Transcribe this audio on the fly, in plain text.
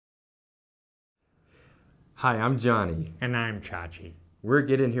Hi, I'm Johnny. And I'm Chachi. We're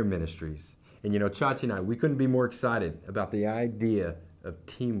Get In Here Ministries. And you know, Chachi and I, we couldn't be more excited about the idea of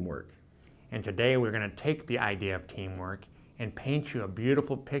teamwork. And today we're going to take the idea of teamwork and paint you a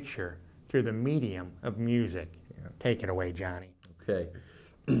beautiful picture through the medium of music. Yeah. Take it away, Johnny. Okay.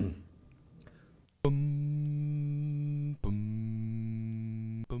 You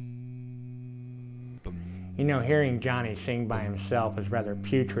know, hearing Johnny sing by himself is rather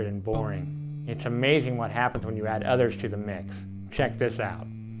putrid and boring. It's amazing what happens when you add others to the mix. Check this out.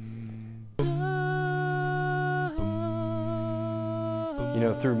 You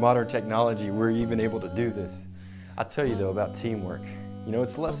know, through modern technology, we're even able to do this. I'll tell you, though, about teamwork. You know,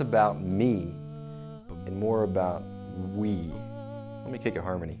 it's less about me and more about we. Let me kick a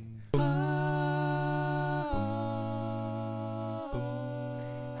harmony.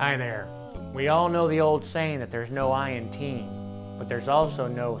 Hi there. We all know the old saying that there's no I in team, but there's also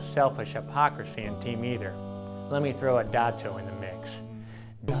no selfish hypocrisy in team either. Let me throw a dato in the mix.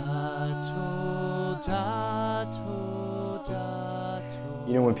 Dato, dato, dato.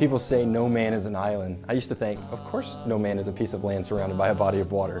 You know, when people say no man is an island, I used to think, of course no man is a piece of land surrounded by a body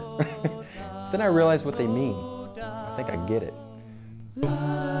of water. But then I realized what they mean. I think I get it.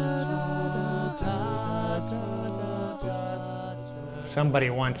 Somebody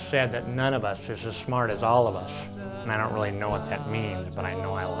once said that none of us is as smart as all of us. And I don't really know what that means, but I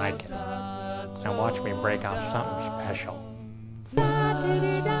know I like it. Now watch me break out something special.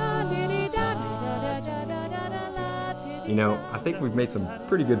 You know, I think we've made some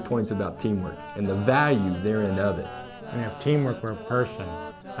pretty good points about teamwork and the value therein of it. And if teamwork were a person,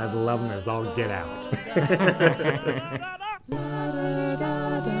 I'd love them as all get out.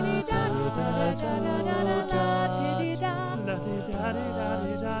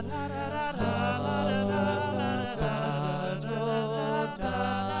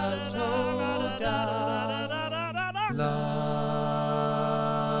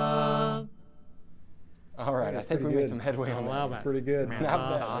 All right, I think we made some headway on that. I love it. Pretty good. Man,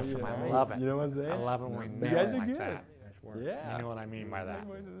 that's awesome. I love it. You know what I'm saying? I love it when we You nail guys it are like good. that. Yeah. You know what I mean by that,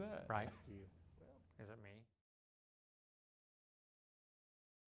 right? Is it me?